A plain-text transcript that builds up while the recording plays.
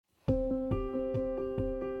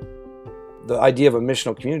The idea of a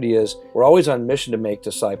missional community is we're always on mission to make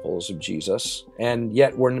disciples of Jesus, and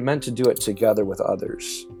yet we're meant to do it together with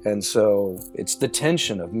others. And so it's the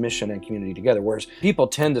tension of mission and community together, whereas people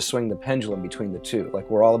tend to swing the pendulum between the two. Like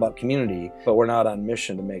we're all about community, but we're not on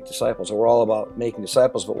mission to make disciples. Or we're all about making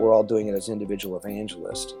disciples, but we're all doing it as individual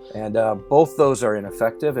evangelists. And both those are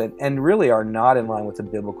ineffective and really are not in line with the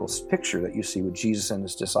biblical picture that you see with Jesus and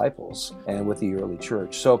his disciples and with the early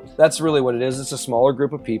church. So that's really what it is. It's a smaller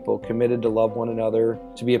group of people committed to love one another,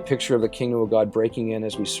 to be a picture of the kingdom of God breaking in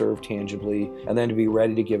as we serve tangibly, and then to be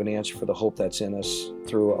ready to give an answer for the hope that's in us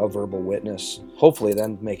through a verbal witness, hopefully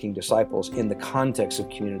then making disciples in the context of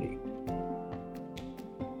community.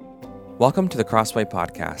 Welcome to the Crossway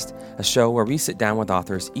Podcast, a show where we sit down with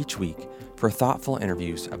authors each week for thoughtful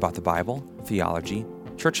interviews about the Bible, theology,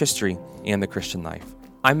 church history, and the Christian life.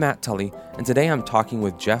 I'm Matt Tully, and today I'm talking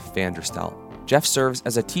with Jeff Vanderstelt. Jeff serves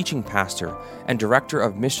as a teaching pastor and director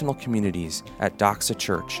of missional communities at Doxa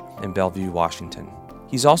Church in Bellevue, Washington.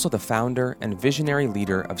 He's also the founder and visionary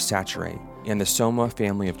leader of Saturate and the Soma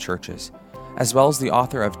family of churches, as well as the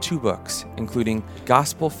author of 2 books, including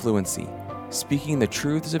Gospel Fluency, Speaking the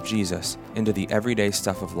Truths of Jesus into the Everyday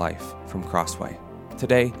Stuff of Life from Crossway.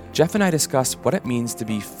 Today, Jeff and I discuss what it means to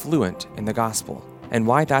be fluent in the gospel and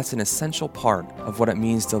why that's an essential part of what it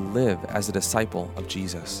means to live as a disciple of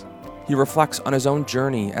Jesus. He reflects on his own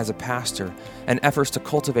journey as a pastor and efforts to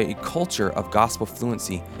cultivate a culture of gospel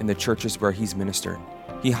fluency in the churches where he's ministered.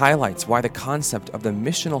 He highlights why the concept of the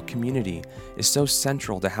missional community is so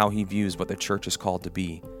central to how he views what the church is called to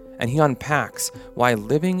be. And he unpacks why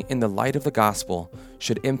living in the light of the gospel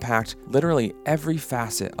should impact literally every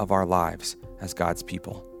facet of our lives as God's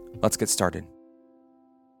people. Let's get started.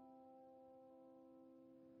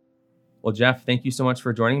 Well, Jeff, thank you so much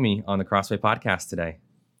for joining me on the Crossway Podcast today.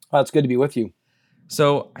 It's good to be with you.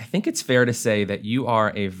 So I think it's fair to say that you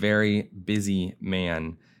are a very busy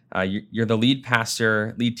man. You're the lead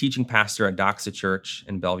teaching pastor at Doxa Church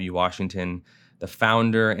in Bellevue, Washington, the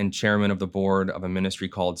founder and chairman of the board of a ministry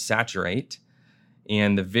called Saturate,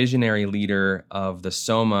 and the visionary leader of the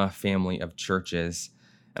Soma family of churches.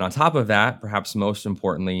 And on top of that, perhaps most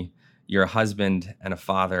importantly, you're a husband and a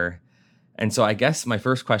father. And so I guess my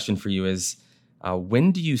first question for you is,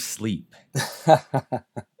 when do you sleep?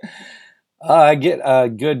 I get a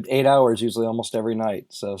good 8 hours usually almost every night,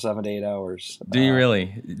 so 7 to 8 hours. Do you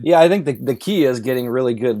really? Yeah, I think the key is getting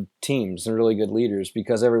really good teams and really good leaders,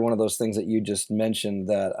 because every one of those things that you just mentioned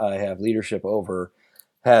that I have leadership over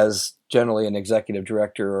has generally an executive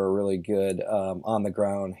director or a really good on the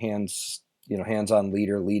ground hands-on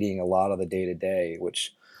leader leading a lot of the day-to-day,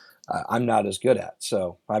 which I'm not as good at.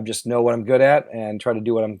 So I just know what I'm good at and try to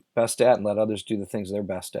do what I'm best at and let others do the things they're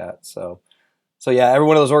best at. So yeah, every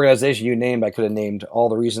one of those organizations you named, I could have named all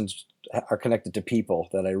the reasons are connected to people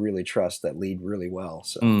that I really trust that lead really well.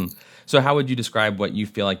 So how would you describe what you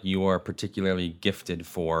feel like you are particularly gifted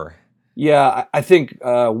for? Yeah, I think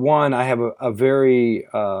one, I have a very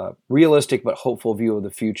realistic but hopeful view of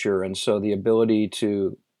the future, and so the ability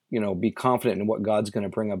to be confident in what God's going to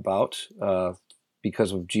bring about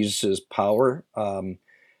because of Jesus's power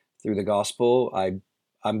through the gospel.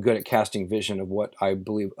 I'm good at casting vision of what I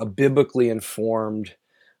believe a biblically informed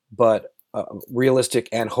but realistic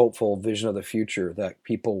and hopeful vision of the future that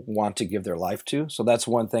people want to give their life to. So that's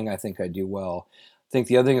one thing I think I do well. I think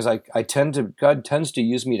the other thing is God tends to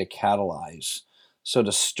use me to catalyze, so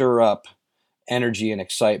to stir up energy and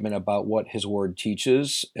excitement about what his word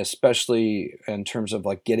teaches, especially in terms of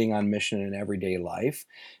like getting on mission in everyday life.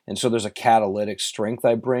 And so there's a catalytic strength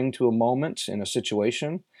I bring to a moment in a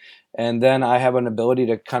situation. And then I have an ability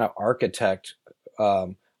to kind of architect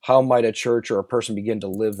how might a church or a person begin to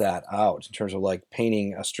live that out in terms of like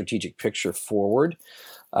painting a strategic picture forward.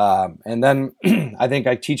 And then I think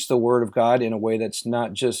I teach the word of God in a way that's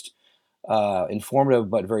not just informative,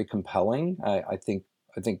 but very compelling. I think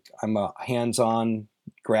I'm a hands-on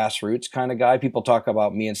grassroots kind of guy. People talk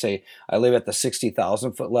about me and say I live at the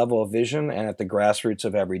 60,000 foot level of vision and at the grassroots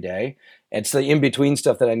of every day. It's the in-between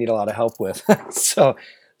stuff that I need a lot of help with.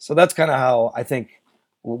 So that's kind of how I think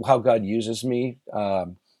how God uses me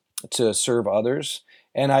to serve others.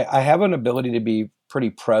 And I have an ability to be pretty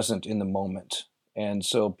present in the moment. And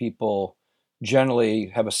so people generally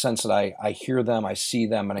have a sense that I hear them, I see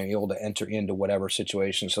them, and I'm able to enter into whatever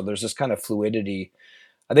situation. So there's this kind of fluidity.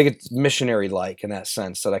 I think it's missionary-like in that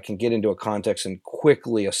sense, that I can get into a context and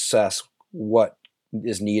quickly assess what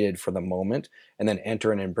is needed for the moment and then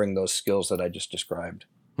enter in and bring those skills that I just described.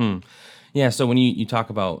 Yeah, so when you talk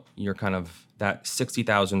about your kind of that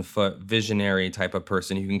 60,000 foot visionary type of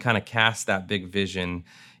person, you can kind of cast that big vision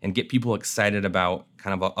and get people excited about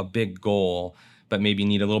kind of a big goal. but maybe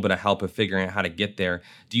need a little bit of help of figuring out how to get there.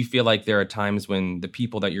 Do you feel like there are times when the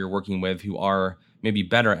people that you're working with who are maybe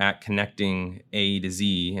better at connecting A to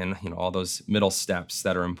Z and all those middle steps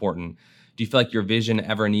that are important, do you feel like your vision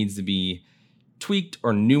ever needs to be tweaked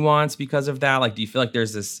or nuanced because of that? Like, do you feel like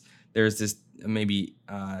there's this maybe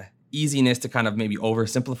easiness to kind of maybe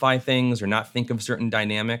oversimplify things or not think of certain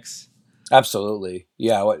dynamics? Absolutely.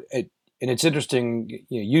 Yeah. And it's interesting,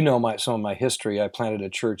 some of my history. I planted a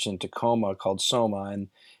church in Tacoma called Soma, and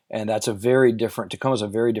Tacoma's a very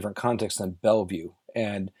different context than Bellevue.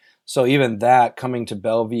 And so even that, coming to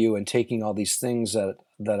Bellevue and taking all these things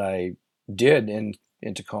that I did in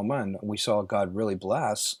Tacoma, and we saw God really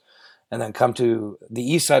bless, and then come to the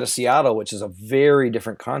east side of Seattle, which is a very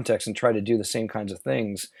different context, and try to do the same kinds of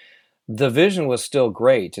things. The vision was still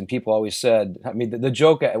great, and people always said, I mean, the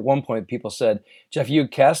joke at one point, people said, Jeff, you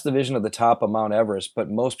cast the vision of the top of Mount Everest, but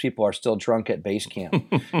most people are still drunk at base camp.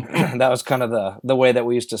 That was kind of the way that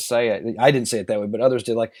we used to say it. I didn't say it that way, but others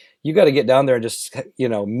did. Like, you got to get down there and just,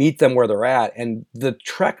 meet them where they're at. And the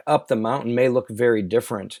trek up the mountain may look very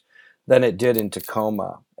different than it did in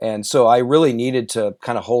Tacoma. And so I really needed to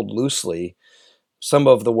kind of hold loosely some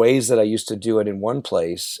of the ways that I used to do it in one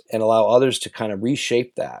place and allow others to kind of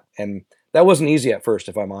reshape that. And that wasn't easy at first,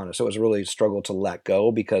 if I'm honest. It was really a struggle to let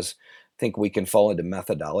go, because I think we can fall into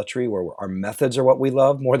methodolatry where our methods are what we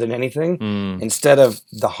love more than anything, Mm. instead of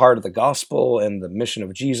the heart of the gospel and the mission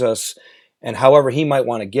of Jesus and however he might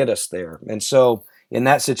want to get us there. And so in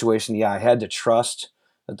that situation, yeah, I had to trust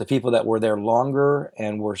that the people that were there longer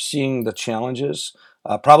and were seeing the challenges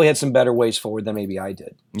probably had some better ways forward than maybe I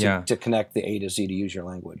did Yeah. to connect the A to Z, to use your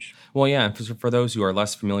language. Well, yeah, for those who are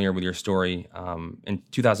less familiar with your story, in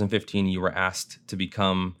 2015, you were asked to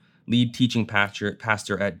become lead teaching pastor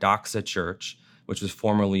at Doxa Church, which was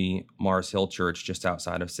formerly Mars Hill Church just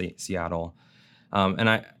outside of Seattle. And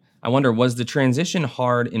I wonder, was the transition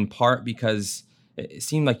hard in part because it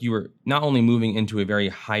seemed like you were not only moving into a very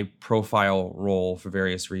high profile role for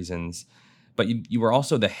various reasons, but you were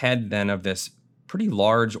also the head then of this pretty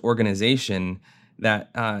large organization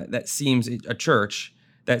that seems a church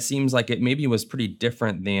that seems like it maybe was pretty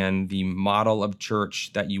different than the model of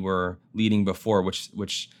church that you were leading before,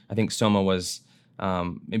 which I think Soma was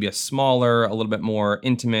maybe a smaller, a little bit more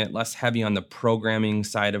intimate, less heavy on the programming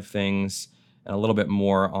side of things, and a little bit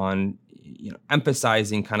more on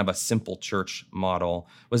emphasizing kind of a simple church model.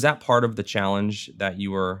 Was that part of the challenge that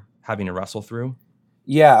you were having to wrestle through?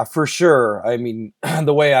 Yeah, for sure. I mean,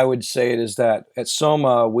 the way I would say it is that at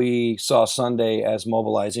Soma, we saw Sunday as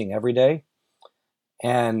mobilizing every day.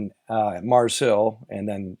 And at Mars Hill, and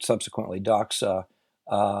then subsequently Doxa,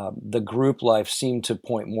 the group life seemed to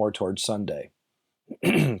point more towards Sunday.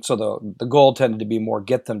 So the goal tended to be more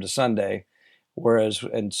get them to Sunday, whereas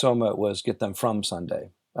in Soma it was get them from Sunday.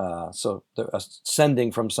 So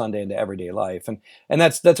sending from Sunday into everyday life, and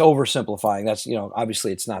that's oversimplifying. That's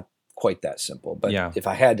obviously it's not quite that simple, but Yeah. if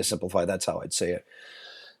I had to simplify, that's how I'd say it.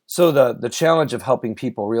 So the challenge of helping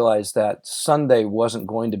people realize that Sunday wasn't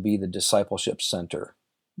going to be the discipleship center,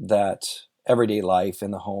 that everyday life in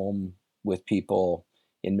the home with people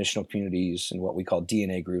in missional communities and what we call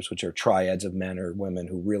DNA groups, which are triads of men or women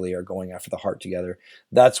who really are going after the heart together,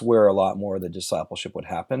 that's where a lot more of the discipleship would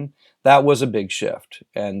happen. That was a big shift.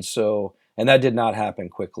 And that did not happen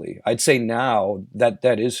quickly. I'd say now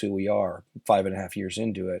that is who we are 5.5 years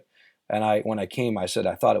into it. And when I came, I said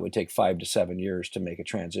I thought it would take 5 to 7 years to make a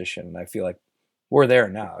transition, and I feel like we're there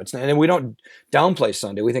now. And we don't downplay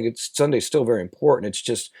Sunday. We think Sunday's still very important. It's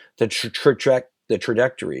just the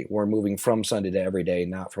trajectory. We're moving from Sunday to every day,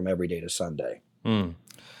 not from every day to Sunday. Mm.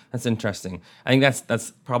 That's interesting. I think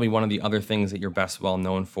that's probably one of the other things that you're best well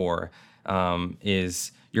known for,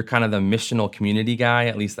 is you're kind of the missional community guy.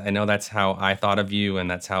 At least I know that's how I thought of you,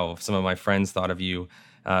 and that's how some of my friends thought of you,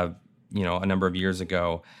 a number of years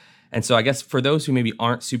ago. And so I guess for those who maybe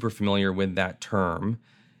aren't super familiar with that term,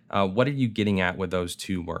 what are you getting at with those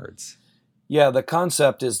two words? Yeah, the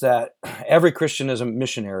concept is that every Christian is a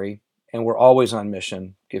missionary, and we're always on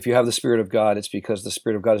mission. If you have the Spirit of God, it's because the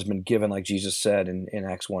Spirit of God has been given, like Jesus said in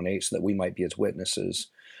Acts 1:8, so that we might be his witnesses.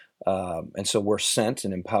 And so we're sent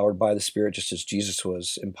and empowered by the Spirit, just as Jesus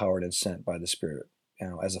was empowered and sent by the Spirit.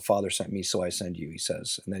 As the Father sent me, so I send you, he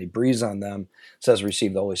says. And then he breathes on them, says,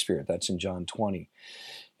 receive the Holy Spirit. That's in John 20.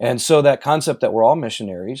 And so that concept that we're all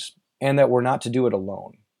missionaries and that we're not to do it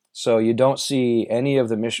alone. So you don't see any of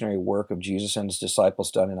the missionary work of Jesus and his disciples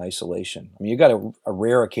done in isolation. I mean, you got a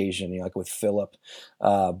rare occasion, like with Philip,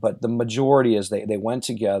 but the majority is they went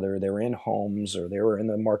together. They were in homes, or they were in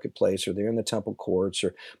the marketplace, or they were in the temple courts,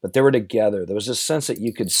 but they were together. There was this sense that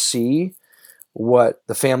you could see what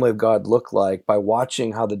the family of God looked like by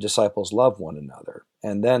watching how the disciples loved one another.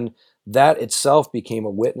 And then that itself became a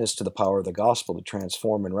witness to the power of the gospel to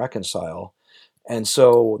transform and reconcile. And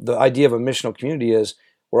so the idea of a missional community is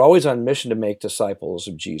we're always on mission to make disciples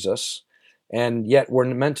of Jesus, and yet we're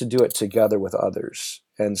meant to do it together with others.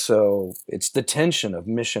 And so it's the tension of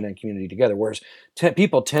mission and community together, whereas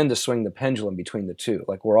people tend to swing the pendulum between the two.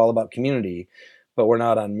 Like we're all about community, but we're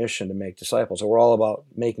not on mission to make disciples. Or we're all about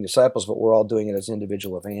making disciples, but we're all doing it as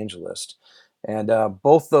individual evangelists. And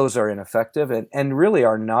both those are ineffective and really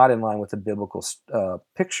are not in line with the biblical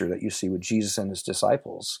picture that you see with Jesus and his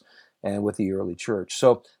disciples and with the early church.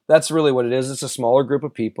 So that's really what it is. It's a smaller group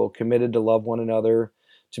of people committed to love one another,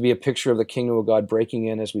 to be a picture of the kingdom of God breaking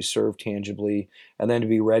in as we serve tangibly, and then to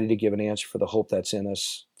be ready to give an answer for the hope that's in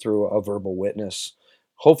us through a verbal witness,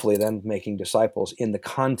 hopefully then making disciples in the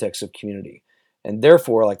context of community. And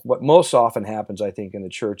therefore, like what most often happens, I think, in the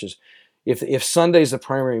church is if Sunday is the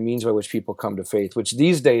primary means by which people come to faith, which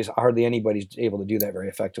these days hardly anybody's able to do that very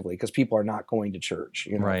effectively because people are not going to church,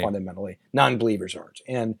 Right. fundamentally. Non-believers aren't.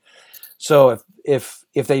 And so if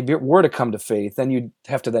they were to come to faith, then you'd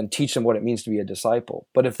have to then teach them what it means to be a disciple.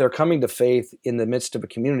 But if they're coming to faith in the midst of a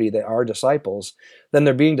community that are disciples, then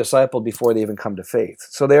they're being discipled before they even come to faith.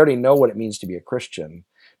 So they already know what it means to be a Christian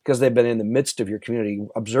because they've been in the midst of your community,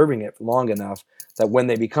 observing it long enough that when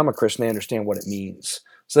they become a Christian, they understand what it means.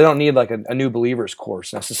 So they don't need like a new believers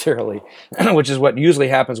course necessarily, which is what usually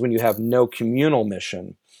happens when you have no communal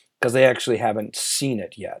mission because they actually haven't seen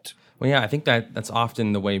it yet. Well, yeah, I think that's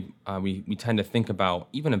often the way we tend to think about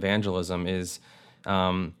even evangelism is,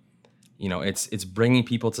 it's bringing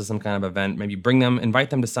people to some kind of event. Maybe invite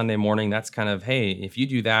them to Sunday morning. That's kind of, hey, if you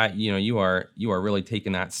do that, you are really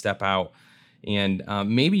taking that step out, and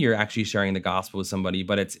maybe you're actually sharing the gospel with somebody.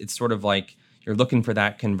 But it's sort of like you're looking for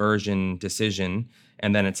that conversion decision,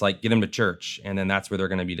 and then it's like get them to church, and then that's where they're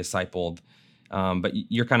going to be discipled. But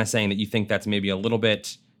you're kind of saying that you think that's maybe a little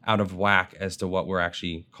bit out of whack as to what we're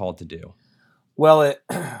actually called to do. Well,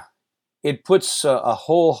 it puts a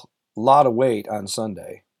whole lot of weight on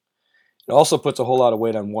Sunday. It also puts a whole lot of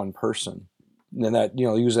weight on one person, and that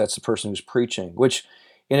usually that's the person who's preaching. Which,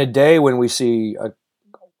 in a day when we see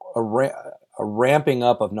a ramping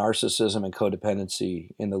up of narcissism and codependency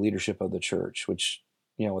in the leadership of the church, which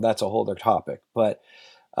that's a whole other topic, but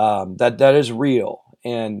that is real.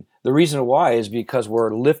 And the reason why is because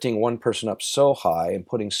we're lifting one person up so high and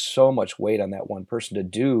putting so much weight on that one person to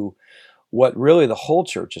do what really the whole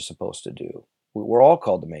church is supposed to do. We're all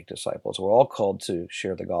called to make disciples. We're all called to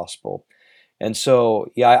share the gospel. And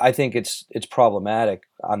so, yeah, I think it's problematic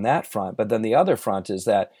on that front. But then the other front is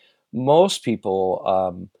that most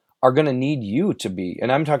people are going to need you to be,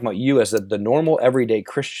 and I'm talking about you as the normal everyday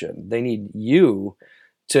Christian. They need you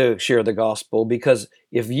to share the gospel, because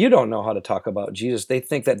if you don't know how to talk about Jesus, they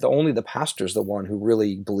think that only the pastor's the one who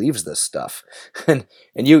really believes this stuff. and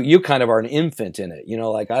you kind of are an infant in it,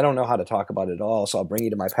 like, I don't know how to talk about it at all, so I'll bring you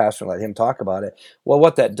to my pastor and let him talk about it. Well,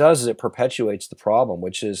 what that does is it perpetuates the problem,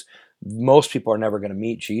 which is most people are never going to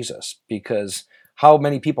meet Jesus, because how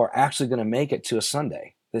many people are actually going to make it to a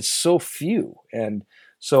Sunday? It's so few. And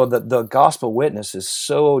so the gospel witness is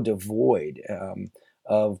so devoid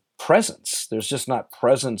of presence. There's just not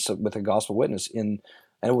presence with a gospel witness and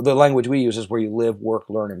the language we use is where you live, work,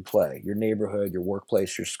 learn, and play. Your neighborhood, your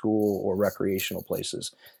workplace, your school, or recreational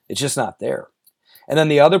places. It's just not there. And then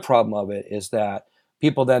the other problem of it is that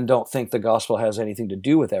people then don't think the gospel has anything to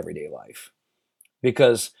do with everyday life,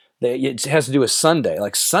 because it has to do with Sunday.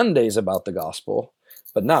 Like Sunday's about the gospel,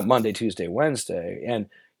 but not Monday, Tuesday, Wednesday. And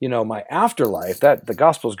my afterlife, that the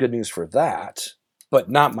gospel is good news for that, but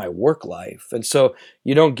not my work life. And so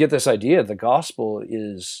you don't get this idea the gospel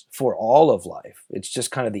is for all of life. It's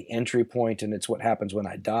just kind of the entry point, and it's what happens when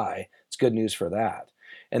I die. It's good news for that.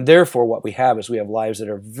 And therefore, what we have is we have lives that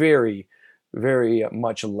are very, very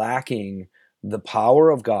much lacking the power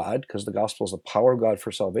of God, because the gospel is the power of God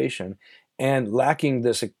for salvation, and lacking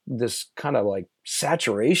this kind of like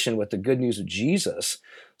saturation with the good news of Jesus.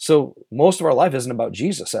 So most of our life isn't about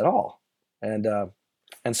Jesus at all. And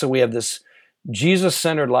so we have this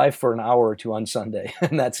Jesus-centered life for an hour or two on Sunday,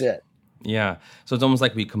 and that's it. Yeah. So it's almost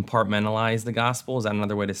like we compartmentalize the gospel. Is that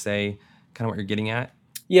another way to say kind of what you're getting at?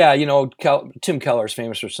 Yeah, Tim Keller is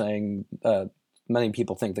famous for saying many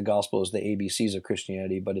people think the gospel is the ABCs of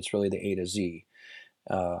Christianity, but it's really the A to Z.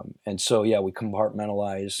 And so, yeah, we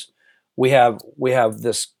compartmentalize. We have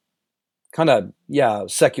this kind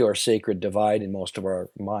of, secular sacred divide in most of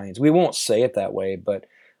our minds. We won't say it that way, but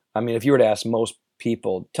I mean, if you were to ask most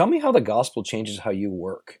people, tell me how the gospel changes how you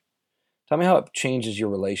work. Tell me how it changes your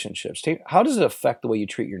relationships. How does it affect the way you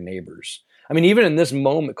treat your neighbors? I mean, even in this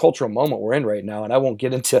moment, cultural moment we're in right now, and I won't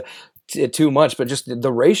get into it too much, but just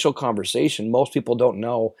the racial conversation, most people don't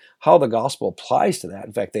know how the gospel applies to that.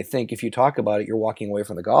 In fact, they think if you talk about it, you're walking away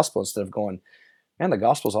from the gospel instead of going, man, the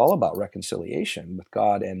gospel is all about reconciliation with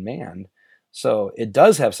God and man. So it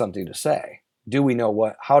does have something to say. Do we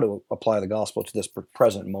know how to apply the gospel to this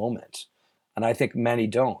present moment? And I think many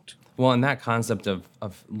don't. Well, and that concept of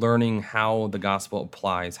learning how the gospel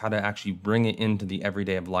applies, how to actually bring it into the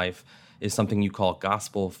everyday of life, is something you call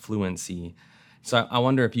gospel fluency. So I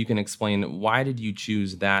wonder if you can explain, why did you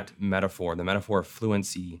choose that metaphor, the metaphor of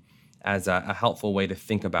fluency, as a helpful way to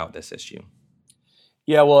think about this issue?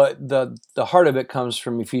 Yeah, well, the heart of it comes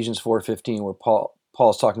from Ephesians 4:15, where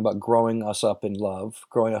Paul's talking about growing us up in love,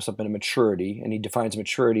 growing us up in maturity, and he defines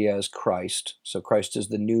maturity as Christ. So Christ is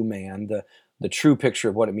the new man, the true picture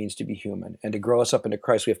of what it means to be human. And to grow us up into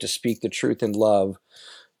Christ, we have to speak the truth in love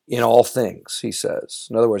in all things, he says.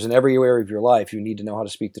 In other words, in every area of your life, you need to know how to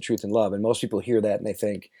speak the truth in love. And most people hear that and they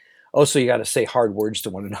think, oh, so you got to say hard words to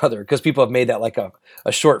one another, because people have made that like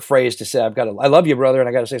a short phrase to say, I love you, brother, and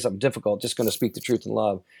I got to say something difficult, just going to speak the truth in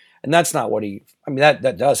love. And that's not what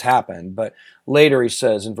that does happen. But later he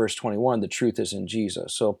says in verse 21, the truth is in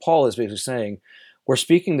Jesus. So Paul is basically saying, we're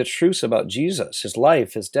speaking the truths about Jesus, his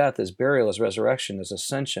life, his death, his burial, his resurrection, his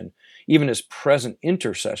ascension, even his present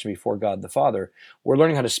intercession before God the Father. We're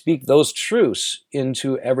learning how to speak those truths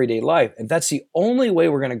into everyday life. And that's the only way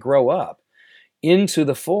we're going to grow up into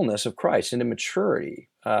the fullness of Christ, into maturity,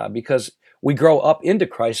 because we grow up into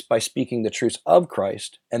Christ by speaking the truths of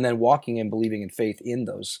Christ and then walking and believing in faith in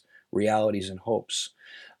those realities and hopes.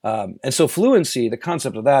 And so fluency, the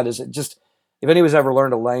concept of that is if anyone's ever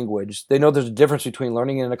learned a language, they know there's a difference between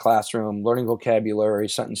learning in a classroom, learning vocabulary,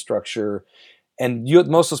 sentence structure, and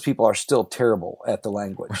most of those people are still terrible at the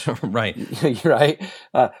language. Right. Right?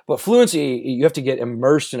 But fluency, you have to get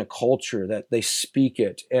immersed in a culture that they speak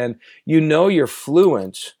it. And you're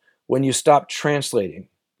fluent when you stop translating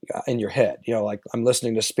in your head. Like I'm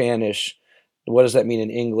listening to Spanish. What does that mean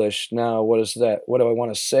in English? Now, what do I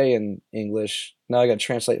want to say in English? Now I got to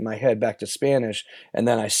translate in my head back to Spanish, and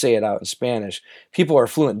then I say it out in Spanish. People who are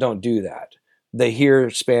fluent don't do that. They hear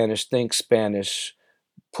Spanish, think Spanish,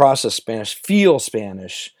 process Spanish, feel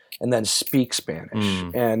Spanish, and then speak Spanish.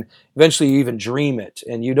 And eventually you even dream it,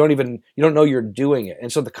 and you don't know you're doing it.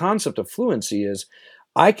 And so the concept of fluency is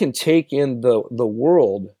I can take in the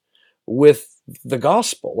world with the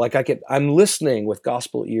gospel. Like I'm listening with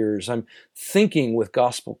gospel ears. I'm thinking with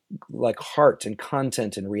gospel like heart and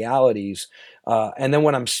content and realities. And then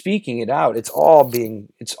when I'm speaking it out, it's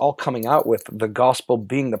all coming out with the gospel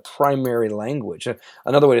being the primary language.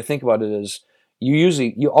 Another way to think about it is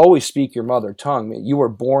you always speak your mother tongue. You were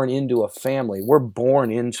born into a family. We're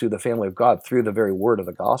born into the family of God through the very word of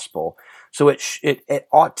the gospel. So it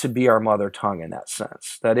ought to be our mother tongue in that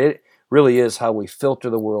sense, that it really is how we filter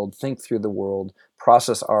the world, think through the world,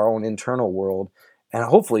 process our own internal world, and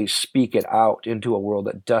hopefully speak it out into a world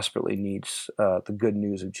that desperately needs the good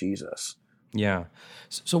news of Jesus. Yeah.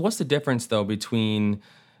 So what's the difference, though, between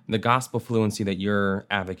the gospel fluency that you're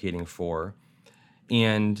advocating for,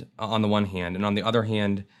 and on the one hand, and on the other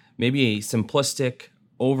hand, maybe a simplistic,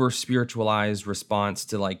 over-spiritualized response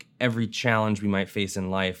to like every challenge we might face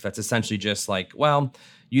in life that's essentially just like, well,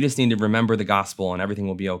 you just need to remember the gospel and everything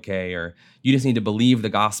will be okay, or you just need to believe the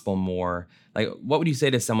gospel more. Like, what would you say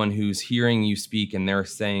to someone who's hearing you speak and they're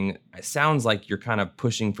saying, it sounds like you're kind of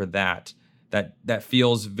pushing for that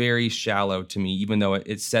feels very shallow to me, even though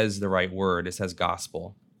it says the right word, it says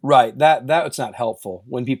gospel. Right. That's not helpful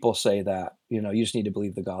when people say that, you just need to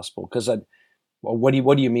believe the gospel. Because what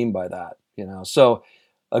do you mean by that? So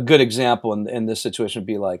a good example in this situation would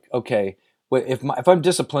be like, okay, if I'm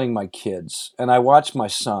disciplining my kids and I watch my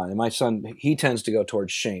son, and my son, he tends to go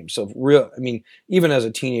towards shame. So even as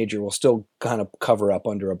a teenager, will still kind of cover up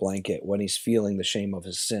under a blanket when he's feeling the shame of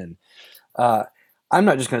his sin. I'm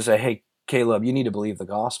not just going to say, hey, Caleb, you need to believe the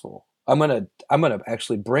gospel. I'm going to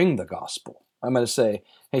actually bring the gospel. I'm going to say,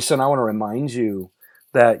 hey, son, I want to remind you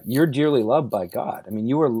that you're dearly loved by God. I mean,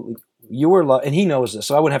 you were loved, and he knows this,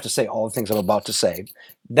 so I wouldn't have to say all the things I'm about to say.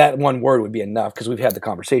 That one word would be enough because we've had the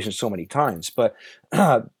conversation so many times. But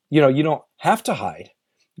you don't have to hide.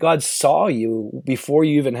 God saw you before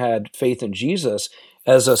you even had faith in Jesus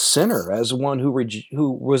as a sinner, as one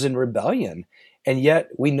who was in rebellion, and yet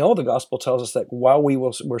we know the gospel tells us that while we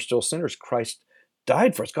were still sinners, Christ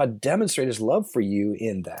died for us. God demonstrated his love for you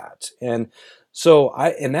in that. And so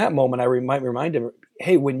in that moment, I might remind him,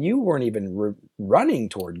 hey, when you weren't even running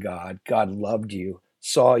toward God, God loved you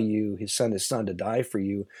saw you, sent his son to die for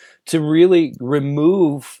you, to really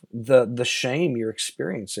remove the shame you're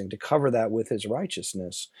experiencing, to cover that with his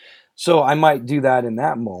righteousness. So I might do that in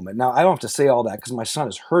that moment. Now, I don't have to say all that because my son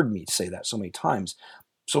has heard me say that so many times.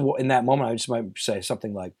 So in that moment, I just might say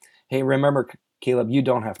something like, hey, remember, Caleb, you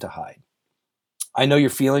don't have to hide. I know you're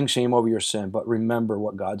feeling shame over your sin, but remember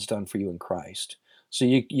what God's done for you in Christ. So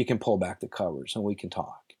you can pull back the covers and we can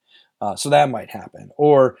talk. So that might happen.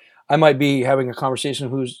 Or I might be having a conversation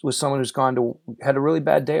with someone who's had a really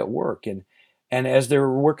bad day at work, and as they're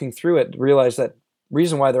working through it, realize that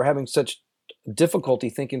reason why they're having such difficulty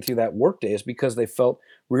thinking through that work day is because they felt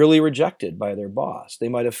really rejected by their boss. They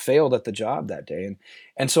might have failed at the job that day,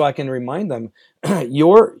 and so I can remind them,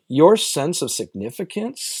 your sense of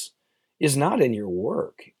significance is not in your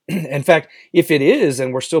work. In fact, if it is,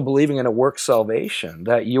 and we're still believing in a work salvation,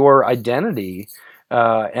 that your identity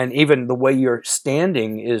and even the way you're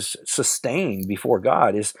standing is sustained before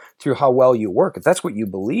God is through how well you work. If that's what you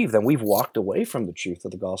believe, then we've walked away from the truth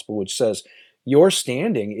of the gospel, which says your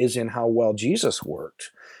standing is in how well Jesus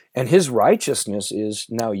worked. And his righteousness is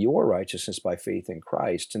now your righteousness by faith in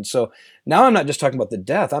Christ. And so now I'm not just talking about the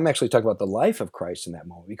death, I'm actually talking about the life of Christ in that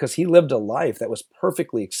moment, because he lived a life that was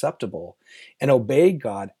perfectly acceptable and obeyed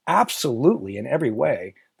God absolutely in every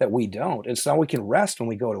way that we don't. And so now we can rest when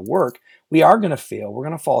we go to work. We are going to fail, we're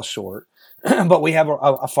going to fall short, but we have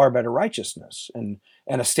a far better righteousness and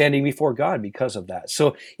a standing before God because of that.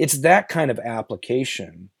 So it's that kind of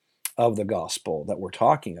application of the gospel that we're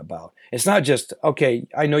talking about. It's not just, okay,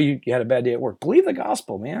 I know you had a bad day at work. Believe the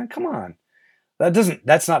gospel, man. Come on.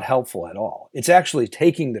 That's not helpful at all. It's actually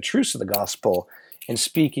taking the truths of the gospel and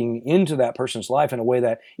speaking into that person's life in a way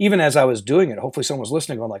that, even as I was doing it, hopefully someone was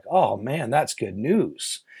listening going like, oh man, that's good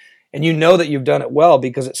news. And you know that you've done it well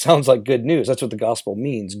because it sounds like good news. That's what the gospel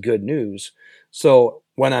means, good news. So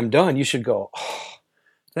when I'm done, you should go, oh,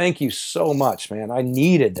 thank you so much, man. I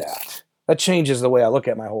needed that. That changes the way I look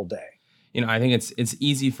at my whole day. I think it's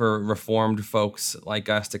easy for Reformed folks like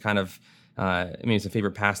us to kind of, it's a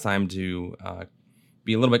favorite pastime to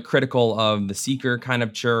be a little bit critical of the seeker kind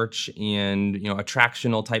of church and,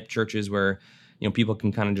 attractional type churches where, people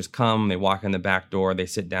can kind of just come, they walk in the back door, they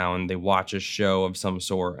sit down, they watch a show of some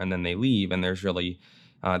sort, and then they leave. And there's really,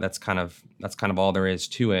 that's kind of all there is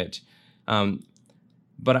to it.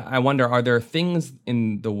 But I wonder, are there things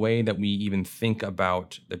in the way that we even think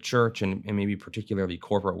about the church and maybe particularly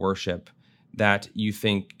corporate worship that you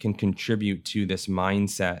think can contribute to this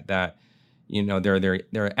mindset that,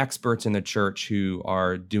 there are experts in the church who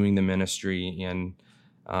are doing the ministry and,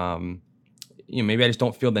 maybe I just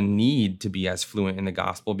don't feel the need to be as fluent in the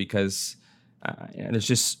gospel because there's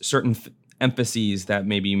just certain emphases that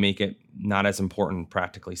maybe make it not as important,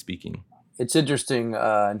 practically speaking. It's interesting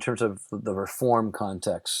in terms of the Reform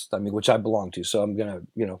context, which I belong to, so I'm going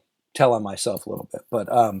to, tell on myself a little bit. But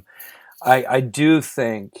I do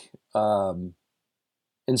think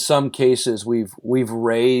in some cases we've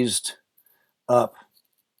raised up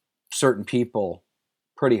certain people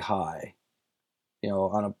pretty high.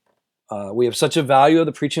 We have such a value of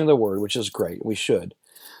the preaching of the word, which is great. We should.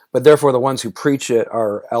 But therefore, the ones who preach it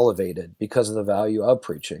are elevated because of the value of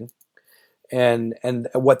preaching. And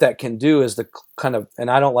what that can do is the kind of,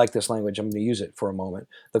 and I don't like this language, I'm going to use it for a moment.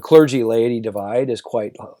 The clergy-laity divide is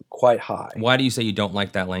quite high. Why do you say you don't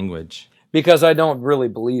like that language? Because I don't really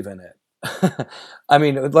believe in it.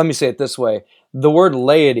 Let me say it this way. The word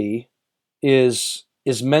laity is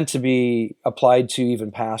meant to be applied to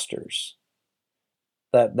even pastors.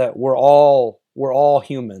 That we're all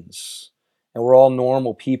humans, and we're all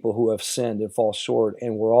normal people who have sinned and fall short,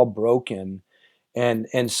 and we're all broken.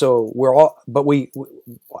 And so but we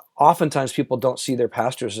oftentimes people don't see their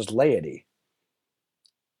pastors as laity.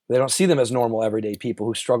 They don't see them as normal everyday people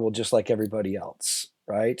who struggle just like everybody else,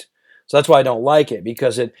 right? So that's why I don't like it,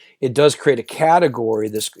 because it does create a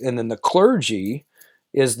category. And then the clergy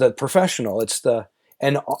is the professional.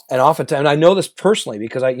 And oftentimes, and I know this personally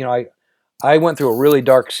because I went through a really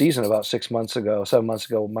dark season about 7 months ago.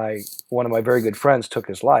 One of my very good friends took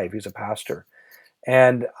his life. He's a pastor.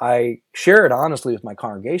 And I shared honestly with my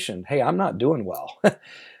congregation, hey, I'm not doing well.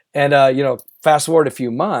 And, fast forward a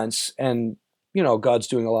few months and, God's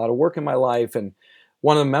doing a lot of work in my life. And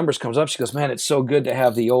one of the members comes up, she goes, man, it's so good to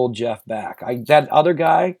have the old Jeff back. That other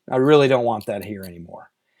guy, I really don't want that here anymore.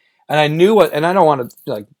 And I knew and I don't want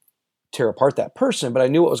to tear apart that person, but I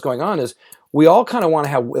knew what was going on is we all kind of want to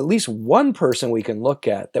have at least one person we can look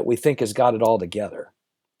at that we think has got it all together.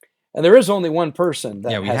 And there is only one person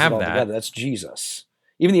that has it all together. That's Jesus.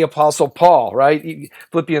 Even the Apostle Paul, right?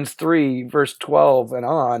 Philippians 3, verse 12 and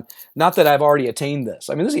on, not that I've already attained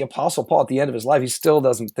this. I mean, this is the Apostle Paul at the end of his life. He still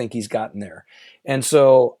doesn't think he's gotten there. And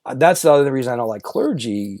so that's the other reason I don't like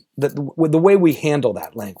clergy, that the way we handle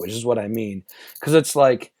that language is what I mean. Because it's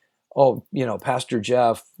like, oh, Pastor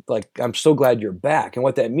Jeff, like, I'm so glad you're back. And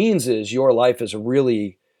what that means is your life is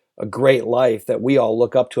really a great life that we all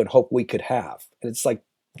look up to and hope we could have. And it's like,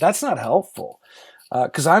 that's not helpful.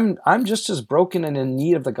 Because I'm just as broken and in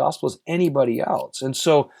need of the gospel as anybody else. And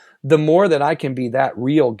so the more that I can be that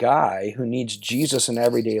real guy who needs Jesus in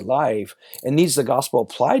everyday life and needs the gospel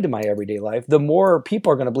applied to my everyday life, the more people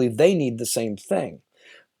are going to believe they need the same thing.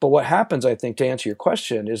 But what happens, I think, to answer your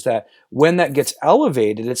question, is that when that gets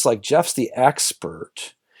elevated, it's like Jeff's the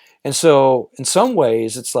expert. And so in some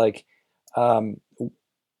ways, it's like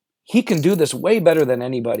he can do this way better than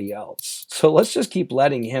anybody else. So let's just keep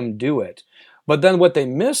letting him do it. But then what they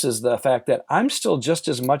miss is the fact that I'm still just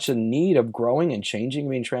as much in need of growing and changing,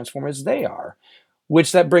 being transformed as they are,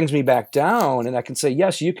 which that brings me back down. And I can say,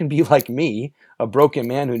 yes, you can be like me, a broken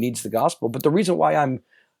man who needs the gospel. But the reason why I'm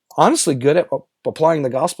honestly good at applying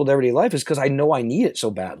the gospel to everyday life is because I know I need it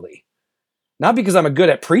so badly. Not because I'm good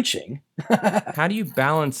at preaching. How do you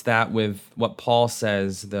balance that with what Paul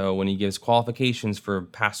says, though, when he gives qualifications for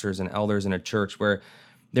pastors and elders in a church, where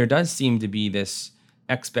there does seem to be this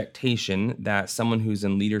expectation that someone who's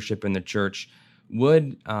in leadership in the church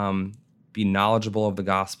would be knowledgeable of the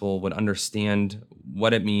gospel, would understand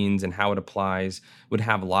what it means and how it applies, would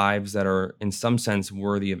have lives that are in some sense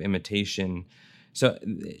worthy of imitation. So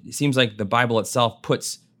it seems like the Bible itself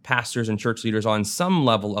puts pastors and church leaders on some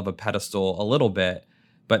level of a pedestal a little bit,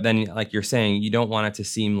 but then, like you're saying, you don't want it to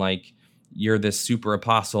seem like you're this super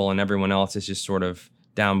apostle and everyone else is just sort of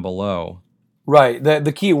down below. Right.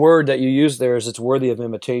 The key word that you use there is it's worthy of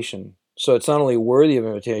imitation. So it's not only worthy of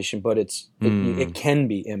imitation, but it can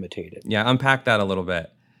be imitated. Yeah, unpack that a little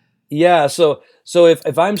bit. Yeah. So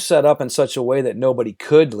if I'm set up in such a way that nobody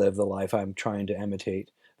could live the life I'm trying to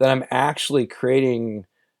imitate, then I'm actually creating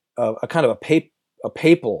a kind of a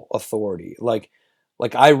papal authority. Like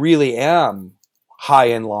I really am high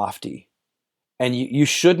and lofty, and you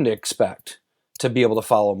shouldn't expect to be able to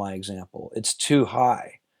follow my example. It's too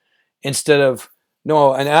high. Instead of,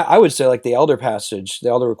 no, and I would say, like the elder passage, the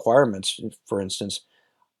elder requirements, for instance,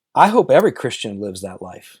 I hope every Christian lives that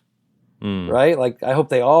life, right? Like I hope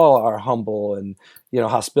they all are humble and,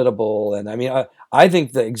 hospitable. And I mean, I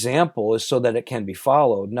think the example is so that it can be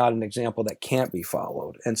followed, not an example that can't be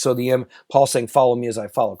followed. And so Paul saying, follow me as I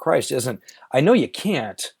follow Christ isn't, I know you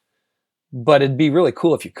can't, but it'd be really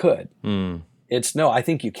cool if you could. It's no, I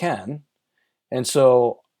think you can. And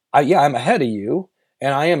so I'm ahead of you.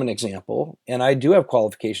 And I am an example, and I do have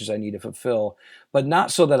qualifications I need to fulfill, but not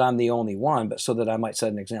so that I'm the only one, but so that I might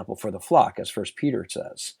set an example for the flock, as 1 Peter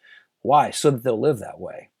says. Why? So that they'll live that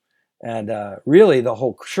way. And really, the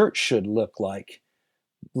whole church should look like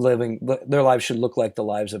their lives should look like the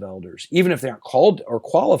lives of elders, even if they aren't called or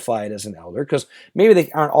qualified as an elder, because maybe they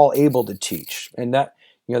aren't all able to teach, and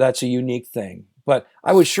that's a unique thing. But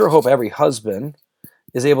I would sure hope every husband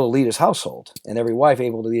is able to lead his household, and every wife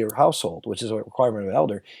able to lead her household, which is a requirement of an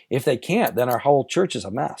elder. If they can't, then our whole church is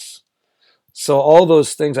a mess. So all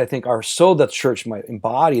those things, I think, are so that the church might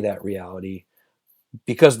embody that reality,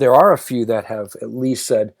 because there are a few that have at least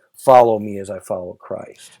said, follow me as I follow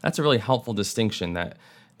Christ. That's a really helpful distinction, that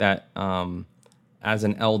as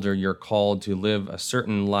an elder, you're called to live a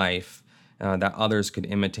certain life that others could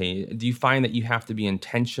imitate. Do you find that you have to be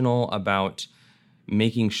intentional about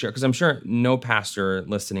making sure, because I'm sure no pastor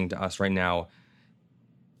listening to us right now,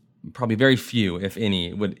 probably very few, if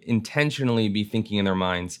any, would intentionally be thinking in their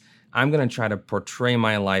minds, I'm going to try to portray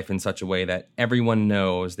my life in such a way that everyone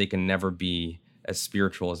knows they can never be as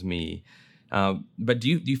spiritual as me. But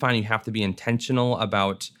do you find you have to be intentional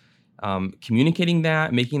about communicating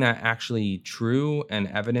that, making that actually true and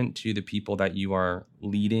evident to the people that you are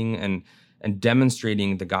leading, and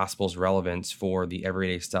demonstrating the gospel's relevance for the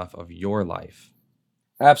everyday stuff of your life?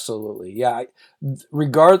 Absolutely. Yeah.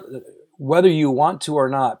 Whether you want to or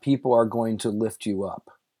not, people are going to lift you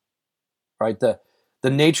up, right? The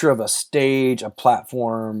nature of a stage, a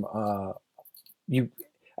platform,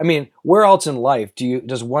 where else in life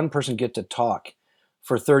does one person get to talk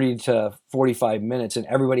for 30 to 45 minutes and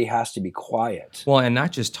everybody has to be quiet? Well, and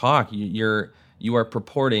not just talk, you are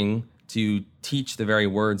purporting to teach the very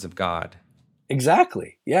words of God.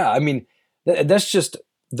 Exactly. Yeah. I mean, that's just,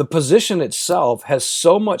 the position itself has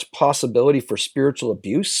so much possibility for spiritual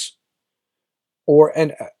abuse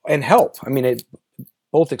and help. I mean,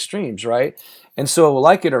 both extremes, right? And so,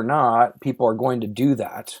 like it or not, people are going to do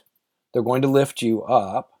that. They're going to lift you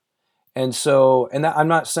up. And so, and that, I'm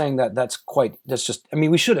not saying that that's just, I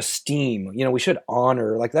mean, we should esteem, we should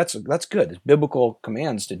honor, like that's good. It's biblical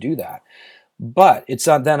commands to do that. But it's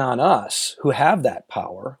then on us who have that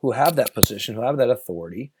power, who have that position, who have that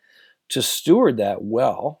authority to steward that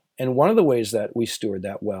well. And one of the ways that we steward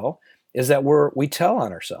that well is that we tell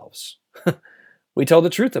on ourselves. We tell the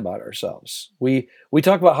truth about ourselves. We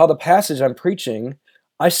talk about how the passage I'm preaching,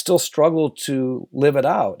 I still struggle to live it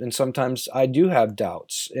out, and sometimes I do have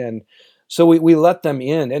doubts, and so we let them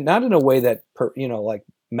in, and not in a way that like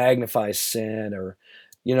magnifies sin, or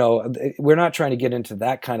we're not trying to get into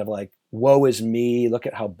that kind of like woe is me, look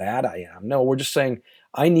at how bad I am. No, we're just saying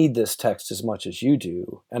I need this text as much as you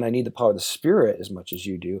do, and I need the power of the Spirit as much as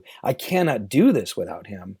you do. I cannot do this without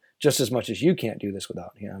Him, just as much as you can't do this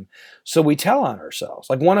without Him. So we tell on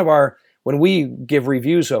ourselves. Like when we give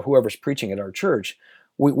reviews of whoever's preaching at our church,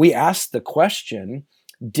 we ask the question,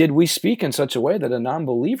 did we speak in such a way that a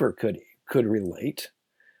non-believer could relate?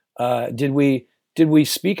 Did we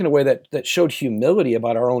speak in a way that showed humility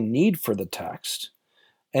about our own need for the text?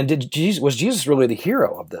 And was Jesus really the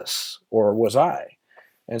hero of this, or was I?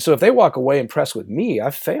 And so if they walk away impressed with me,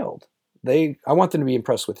 I've failed. I want them to be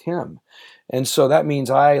impressed with Him. And so that means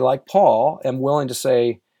I, like Paul, am willing to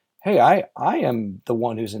say, hey, I am the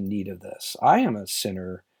one who's in need of this. I am a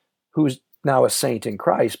sinner who's now a saint in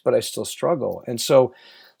Christ, but I still struggle. And so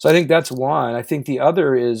I think that's one. I think the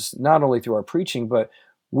other is not only through our preaching, but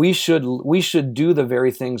we should do the very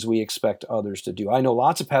things we expect others to do. I know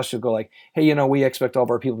lots of pastors go like, hey, we expect all of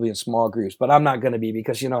our people to be in small groups, but I'm not going to be,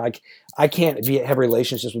 because, I can't have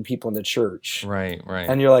relationships with people in the church. Right.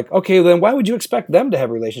 And you're like, okay, then why would you expect them to have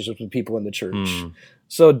relationships with people in the church? Mm.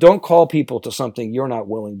 So don't call people to something you're not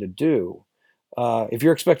willing to do. If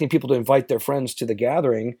you're expecting people to invite their friends to the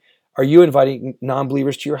gathering, are you inviting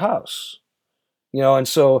non-believers to your house? And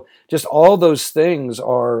so just all those things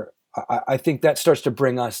are, I think that starts to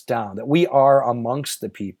bring us down, that we are amongst the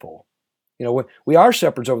people. We are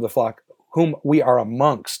shepherds over the flock, whom we are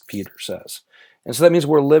amongst, Peter says. And so that means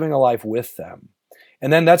we're living a life with them.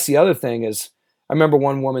 And then that's the other thing is, I remember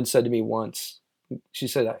one woman said to me once, she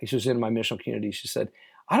said, she was in my missional community, she said,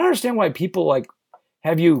 I don't understand why people like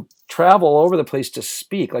have you travel all over the place to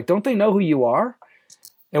speak. Like, don't they know who you are?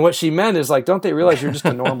 And what she meant is like, don't they realize you're just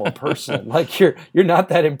a normal person? Like you're not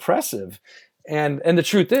that impressive. And the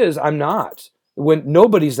truth is, I'm not. When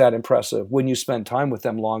nobody's that impressive when you spend time with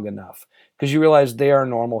them long enough, because you realize they are a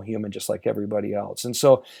normal human just like everybody else. And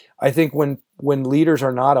so I think when leaders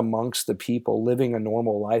are not amongst the people living a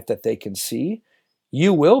normal life that they can see,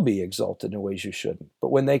 you will be exalted in ways you shouldn't.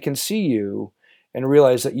 But when they can see you and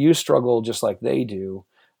realize that you struggle just like they do,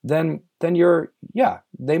 then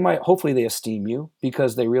they might, hopefully they esteem you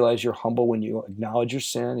because they realize you're humble when you acknowledge your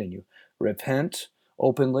sin and you repent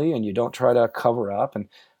openly and you don't try to cover up, and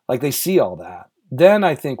like they see all that. Then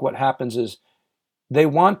I think what happens is they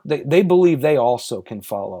believe they also can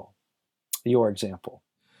follow your example.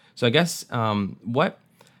 So I guess what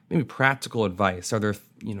maybe practical advice are there?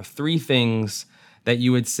 Three things that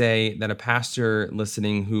you would say that a pastor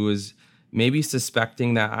listening who is maybe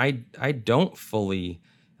suspecting that I don't fully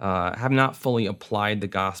have not fully applied the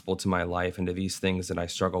gospel to my life and to these things that I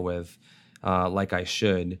struggle with like I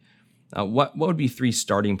should. What would be three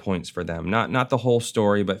starting points for them? Not the whole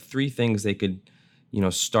story, but three things they could,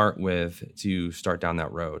 start with to start down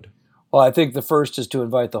that road. Well, I think the first is to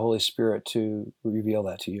invite the Holy Spirit to reveal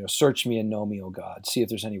that to you. Search me and know me, O God. See if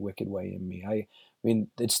there's any wicked way in me. I mean,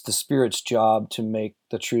 it's the Spirit's job to make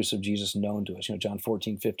the truths of Jesus known to us. John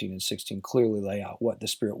 14, 15, and 16 clearly lay out what the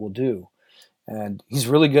Spirit will do. And He's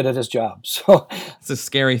really good at His job. So it's a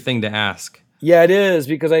scary thing to ask. Yeah, it is,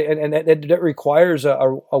 because it requires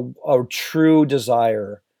a true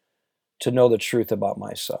desire to know the truth about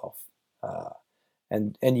myself,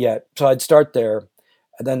 and yet, so I'd start there.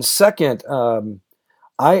 And then second, one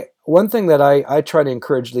thing that I try to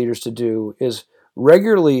encourage leaders to do is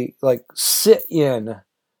regularly like sit in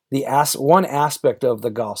one aspect of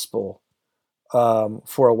the gospel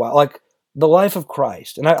for a while, like the life of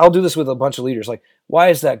Christ. And I'll do this with a bunch of leaders, like, why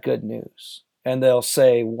is that good news? And they'll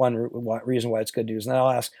say one reason why it's good news. And then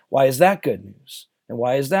I'll ask, why is that good news? And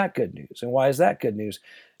why is that good news? And why is that good news?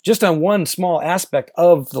 Just on one small aspect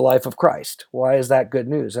of the life of Christ. Why is that good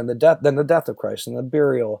news? And the death of Christ, and the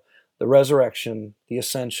burial, the resurrection, the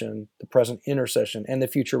ascension, the present intercession, and the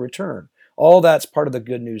future return. All that's part of the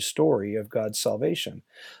good news story of God's salvation.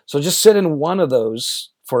 So just sit in one of those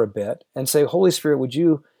for a bit and say, Holy Spirit, would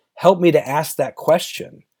you help me to ask that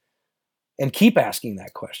question? And keep asking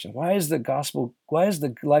that question. Why is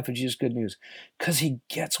the life of Jesus good news? Because He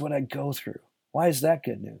gets what I go through. Why is that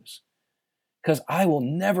good news? Because I will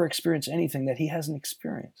never experience anything that He hasn't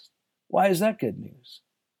experienced. Why is that good news?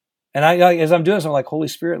 And as I'm doing this, I'm like, Holy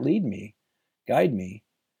Spirit, lead me, guide me.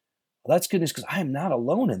 Well, that's good news because I am not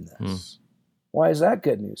alone in this. Why is that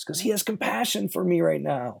good news? Because he has compassion for me right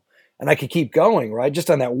now. And I could keep going, right? Just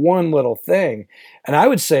on that one little thing. And I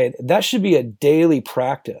would say that should be a daily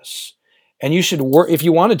practice. And you should work, if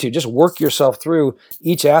you wanted to, just work yourself through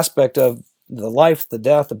each aspect of the life, the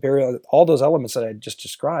death, the burial, all those elements that I just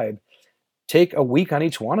described. Take a week on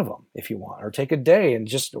each one of them if you want, or take a day and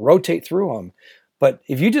just rotate through them. But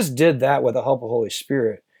if you just did that with the help of the Holy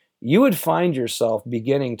Spirit, you would find yourself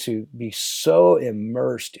beginning to be so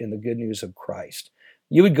immersed in the good news of Christ.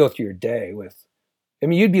 You would go through your day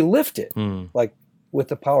you'd be lifted like with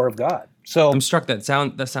the power of God. So I'm struck that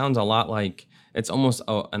sounds a lot like it's almost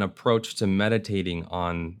an approach to meditating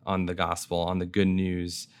on the gospel, on the good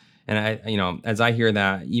news. And as I hear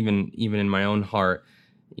that, even in my own heart,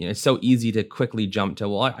 it's so easy to quickly jump to,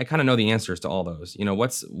 well, I kind of know the answers to all those.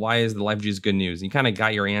 Why is the life of Jesus good news? And you kind of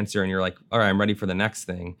got your answer, and you're like, all right, I'm ready for the next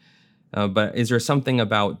thing. But is there something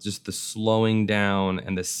about just the slowing down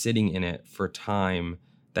and the sitting in it for time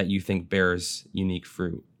that you think bears unique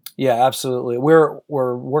fruit? Yeah, absolutely. We're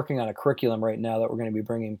working on a curriculum right now that we're going to be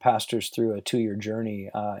bringing pastors through a 2-year journey,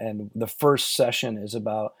 and the first session is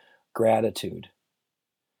about gratitude.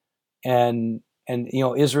 And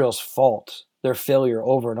Israel's fault, their failure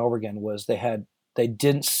over and over again was they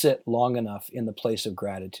didn't sit long enough in the place of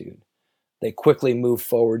gratitude. They quickly moved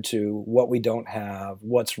forward to what we don't have,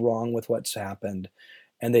 what's wrong with what's happened,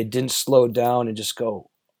 and they didn't slow down and just go.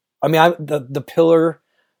 The pillar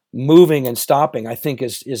moving and stopping, I think,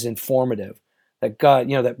 is informative. That God,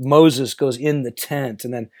 that Moses goes in the tent,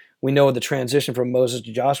 and then we know the transition from Moses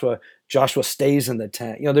to Joshua. Joshua stays in the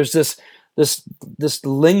tent. There's this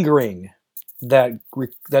lingering that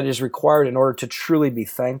is required in order to truly be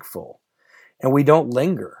thankful, and we don't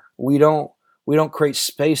linger. We don't create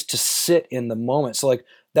space to sit in the moment. So, like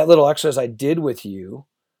that little exercise I did with you,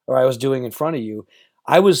 or I was doing in front of you,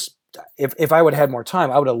 if I would have had more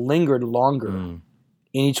time, I would have lingered longer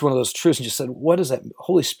in each one of those truths and just said, what is that?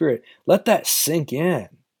 Holy Spirit, let that sink in.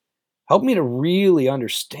 Help me to really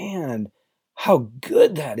understand how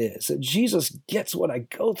good that is, that Jesus gets what I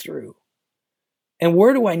go through. And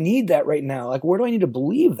where do I need that right now? Like, where do I need to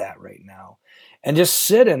believe that right now? And just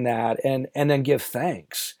sit in that and then give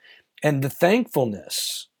thanks. And the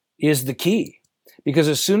thankfulness is the key. Because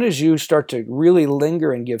as soon as you start to really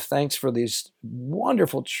linger and give thanks for these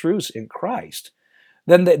wonderful truths in Christ,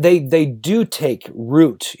 then they do take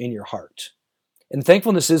root in your heart. And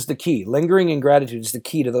thankfulness is the key. Lingering in gratitude is the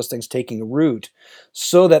key to those things taking root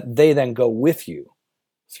so that they then go with you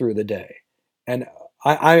through the day. And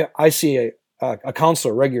I see a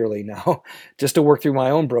counselor regularly now just to work through my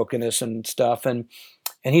own brokenness and stuff. And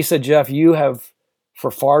he said, Jeff, you have for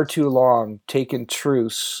far too long taken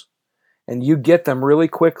truths and you get them really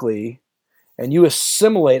quickly and you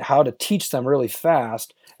assimilate how to teach them really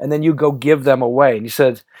fast, and then you go give them away. And he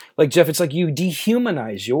said, like, Jeff, it's like you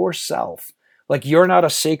dehumanize yourself. Like you're not a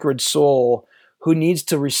sacred soul who needs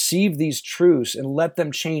to receive these truths and let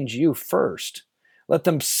them change you first. Let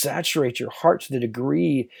them saturate your heart to the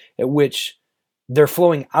degree at which they're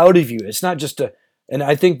flowing out of you. It's not just and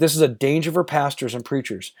I think this is a danger for pastors and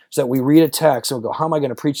preachers, is that we read a text and we go, how am I going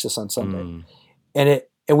to preach this on Sunday?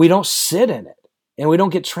 And we don't sit in it. And we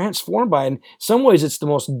don't get transformed by it. In some ways, it's the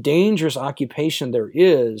most dangerous occupation there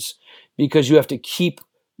is, because you have to keep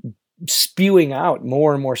spewing out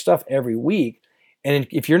more and more stuff every week. And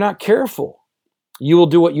if you're not careful, you will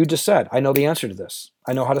do what you just said. I know the answer to this.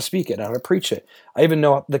 I know how to speak it. I know how to preach it. I even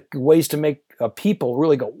know the ways to make people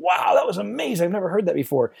really go, wow, that was amazing. I've never heard that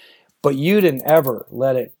before. But you didn't ever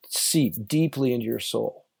let it seep deeply into your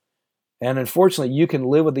soul. And unfortunately, you can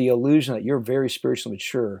live with the illusion that you're very spiritually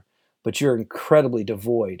mature, but you're incredibly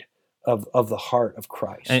devoid of the heart of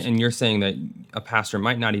Christ. And you're saying that a pastor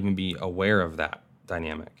might not even be aware of that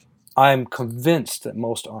dynamic. I'm convinced that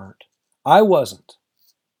most aren't. I wasn't.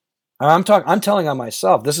 I'm telling on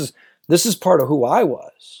myself. This is part of who I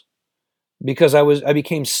was, because I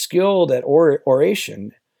became skilled at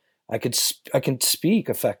oration. I can speak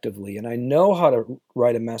effectively, and I know how to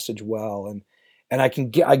write a message well, and I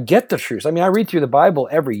get the truth. I mean, I read through the Bible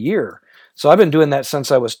every year. So I've been doing that since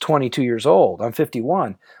I was 22 years old. I'm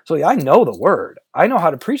 51. So yeah, I know the word. I know how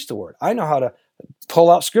to preach the word. I know how to pull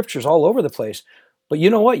out scriptures all over the place. But you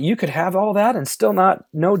know what? You could have all that and still not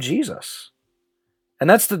know Jesus. And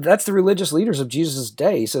that's the religious leaders of Jesus'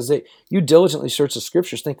 day. He says that you diligently search the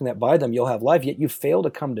scriptures thinking that by them you'll have life, yet you fail to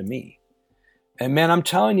come to me. And man, I'm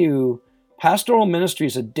telling you, pastoral ministry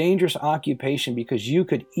is a dangerous occupation, because you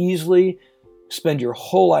could easily spend your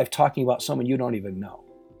whole life talking about someone you don't even know.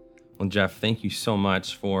 Well, Jeff, thank you so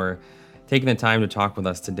much for taking the time to talk with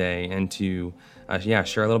us today and to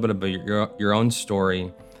share a little bit about your own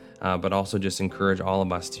story, but also just encourage all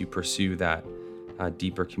of us to pursue that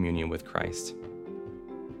deeper communion with Christ.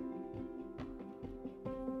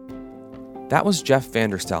 That was Jeff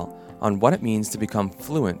Vanderstelt on what it means to become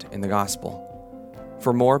fluent in the gospel.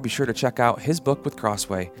 For more, be sure to check out his book with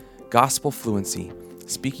Crossway, Gospel Fluency,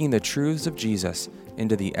 Speaking the Truths of Jesus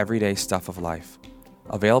into the Everyday Stuff of Life.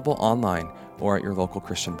 Available online or at your local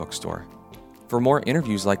Christian bookstore. For more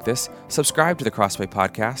interviews like this, subscribe to the Crossway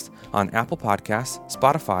Podcast on Apple Podcasts,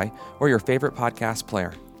 Spotify, or your favorite podcast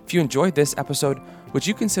player. If you enjoyed this episode, would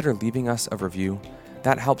you consider leaving us a review?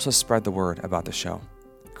 That helps us spread the word about the show.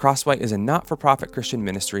 Crossway is a not-for-profit Christian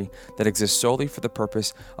ministry that exists solely for the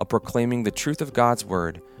purpose of proclaiming the truth of God's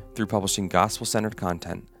Word through publishing gospel-centered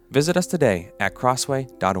content. Visit us today at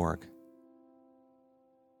crossway.org.